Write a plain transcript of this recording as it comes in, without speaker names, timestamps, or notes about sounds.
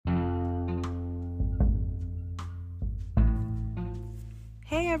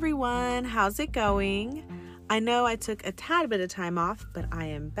Hey everyone, how's it going? I know I took a tad bit of time off, but I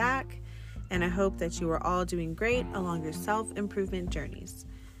am back, and I hope that you are all doing great along your self-improvement journeys.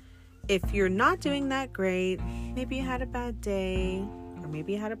 If you're not doing that great, maybe you had a bad day, or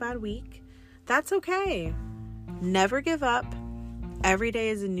maybe you had a bad week, that's okay. Never give up. Every day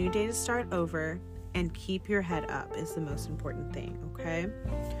is a new day to start over, and keep your head up is the most important thing, okay?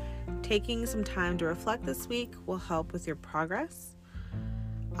 Taking some time to reflect this week will help with your progress.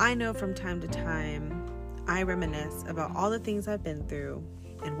 I know from time to time, I reminisce about all the things I've been through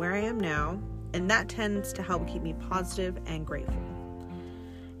and where I am now, and that tends to help keep me positive and grateful.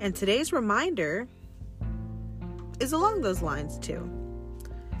 And today's reminder is along those lines too.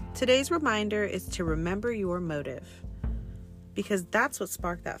 Today's reminder is to remember your motive, because that's what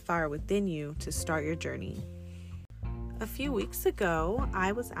sparked that fire within you to start your journey. A few weeks ago,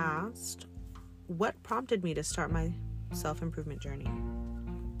 I was asked what prompted me to start my self-improvement journey.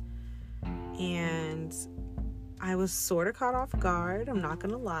 And I was sort of caught off guard, I'm not going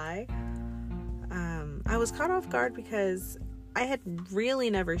to lie. I was caught off guard because I had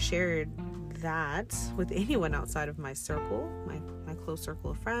really never shared that with anyone outside of my circle, my close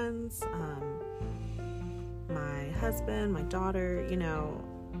circle of friends, my husband, my daughter.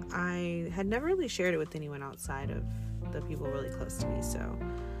 I had never really shared it with anyone outside of the people really close to me. So,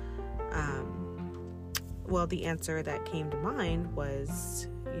 the answer that came to mind was,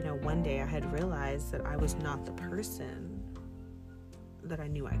 one day I had realized that I was not the person that I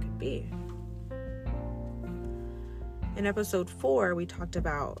knew I could be. In episode 4, we talked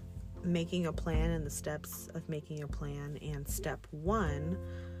about making a plan and the steps of making a plan. And step 1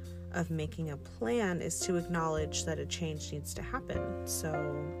 of making a plan is to acknowledge that a change needs to happen. So,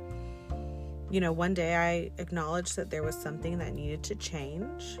 one day I acknowledged that there was something that needed to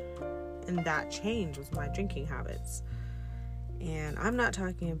change, and that change was my drinking habits. And I'm not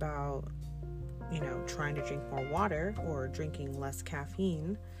talking about, trying to drink more water or drinking less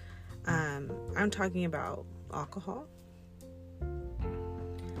caffeine. I'm talking about alcohol.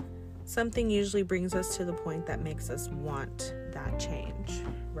 Something usually brings us to the point that makes us want that change,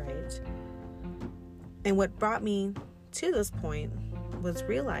 right? And what brought me to this point was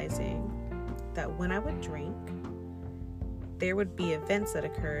realizing that when I would drink, there would be events that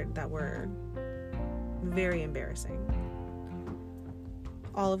occurred that were very embarrassing.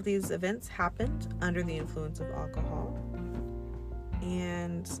 All of these events happened under the influence of alcohol.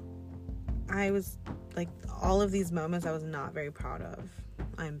 And I was all of these moments I was not very proud of.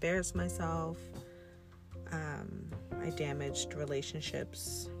 I embarrassed myself. I damaged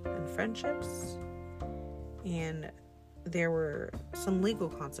relationships and friendships. And there were some legal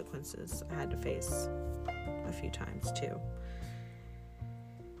consequences I had to face a few times too.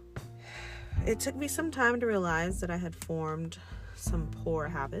 It took me some time to realize that I had formed some poor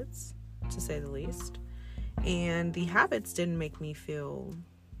habits, to say the least. And the habits didn't make me feel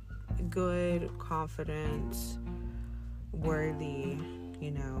good, confident, worthy.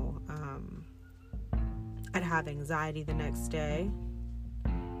 I'd have anxiety the next day.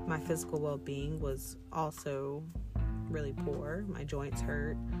 My physical well-being was also really poor. My joints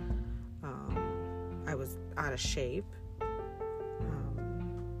hurt. I was out of shape.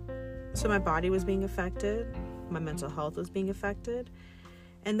 So my body was being affected. My mental health was being affected.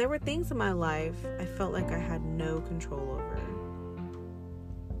 And there were things in my life I felt like I had no control over.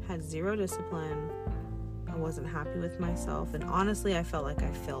 Had zero discipline. I wasn't happy with myself. And honestly, I felt like I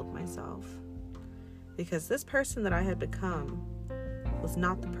failed myself. Because this person that I had become was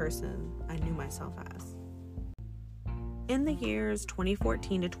not the person I knew myself as. In the years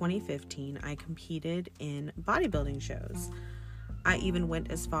 2014 to 2015, I competed in bodybuilding shows. I even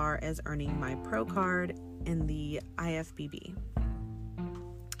went as far as earning my pro card in the IFBB.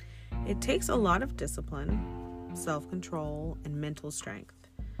 It takes a lot of discipline, self-control, and mental strength.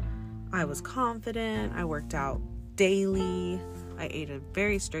 I was confident, I worked out daily, I ate a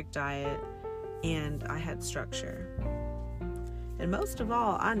very strict diet, and I had structure. And most of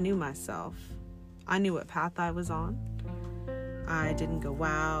all, I knew myself. I knew what path I was on. I didn't go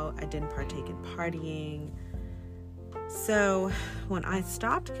out, I didn't partake in partying. So when I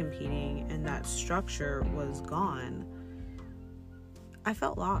stopped competing and that structure was gone, I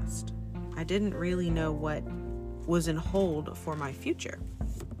felt lost. I didn't really know what was in hold for my future.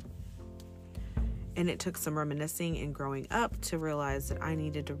 And it took some reminiscing and growing up to realize that I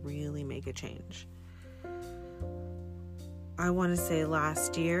needed to really make a change. I want to say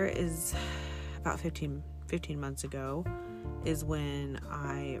last year is about 15 months ago is when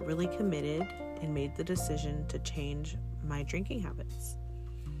I really committed and made the decision to change my drinking habits.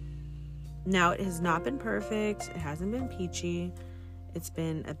 Now, it has not been perfect. It hasn't been peachy. It's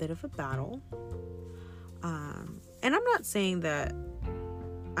been a bit of a battle. And I'm not saying that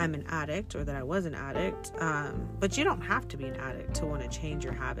I'm an addict or that I was an addict, but you don't have to be an addict to want to change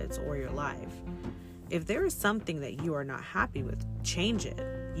your habits or your life. If there is something that you are not happy with, change it.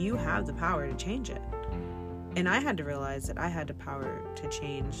 You have the power to change it. And I had to realize that I had the power to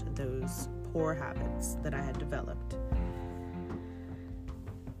change those poor habits that I had developed.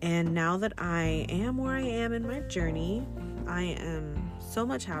 And now that I am where I am in my journey, I am so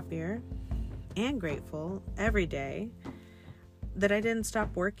much happier and grateful every day that I didn't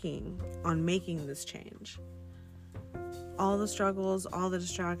stop working on making this change. All the struggles, all the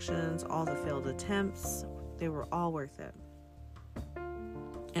distractions, all the failed attempts, they were all worth it.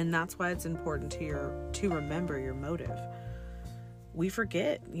 And that's why it's important to remember your motive. We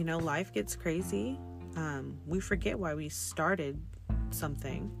forget, life gets crazy. We forget why we started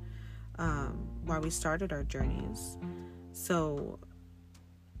something, why we started our journeys. So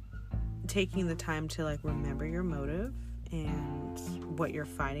taking the time to remember your motive and what you're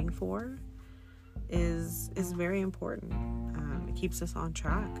fighting for is very important. It keeps us on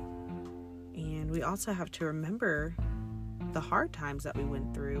track. And we also have to remember the hard times that we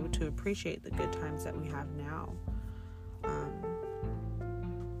went through to appreciate the good times that we have now.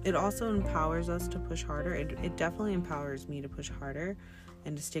 It also empowers us to push harder. It definitely empowers me to push harder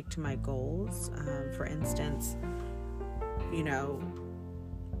and to stick to my goals. For instance,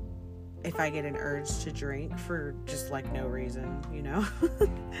 if I get an urge to drink for just no reason,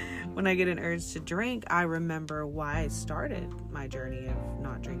 when I get an urge to drink, I remember why I started my journey of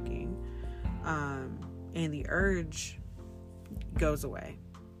not drinking. And the urge goes away.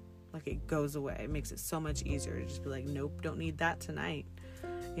 It goes away. It makes it so much easier to just be nope, don't need that tonight.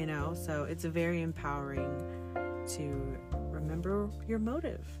 So it's very empowering to remember your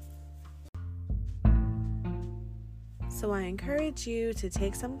motive. So I encourage you to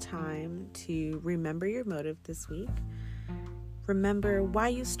take some time to remember your motive this week. Remember why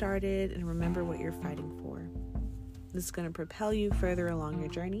you started and remember what you're fighting for. This is going to propel you further along your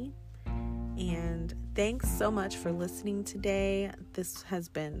journey. And thanks so much for listening today. This has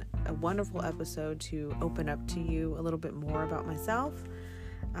been a wonderful episode to open up to you a little bit more about myself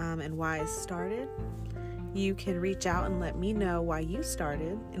and why I started. You can reach out and let me know why you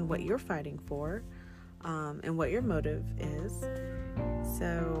started and what you're fighting for, and what your motive is.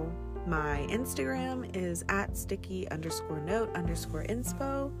 So my Instagram is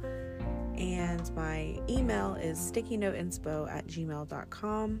 @sticky_note_inspo, and my email is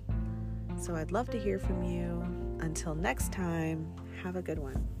stickynoteinspo@gmail.com. So I'd love to hear from you. Until next time, have a good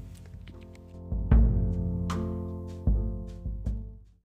one.